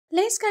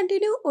Let's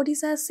continue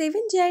Odisha's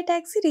 7 GI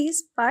Tag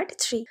series part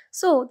 3.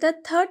 So, the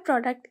third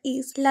product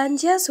is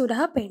Langia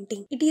Suraha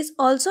painting. It is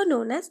also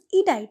known as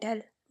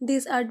E-title.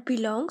 This art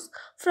belongs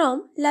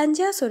from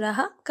Langia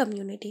Suraha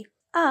community,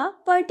 a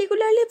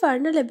particularly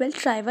vulnerable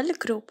tribal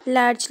group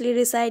largely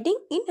residing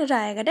in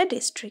Rayagada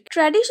district,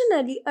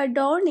 traditionally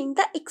adorning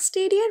the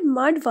exterior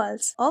mud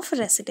walls of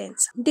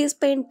residents. These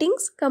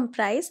paintings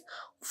comprise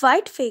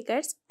white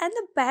figures and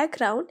the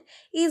background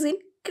is in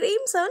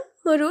crimson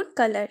maroon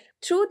color.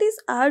 Through this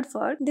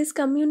artwork, this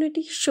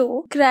community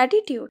show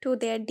gratitude to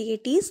their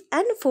deities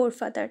and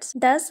forefathers.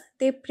 Thus,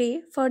 they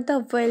pray for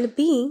the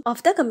well-being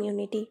of the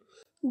community.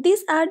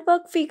 This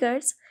artwork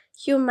figures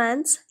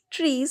humans,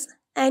 trees,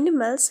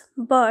 animals,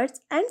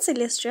 birds, and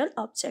celestial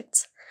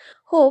objects.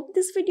 Hope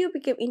this video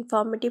became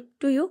informative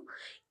to you.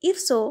 If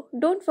so,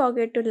 don't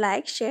forget to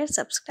like, share,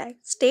 subscribe.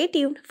 Stay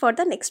tuned for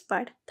the next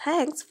part.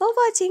 Thanks for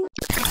watching.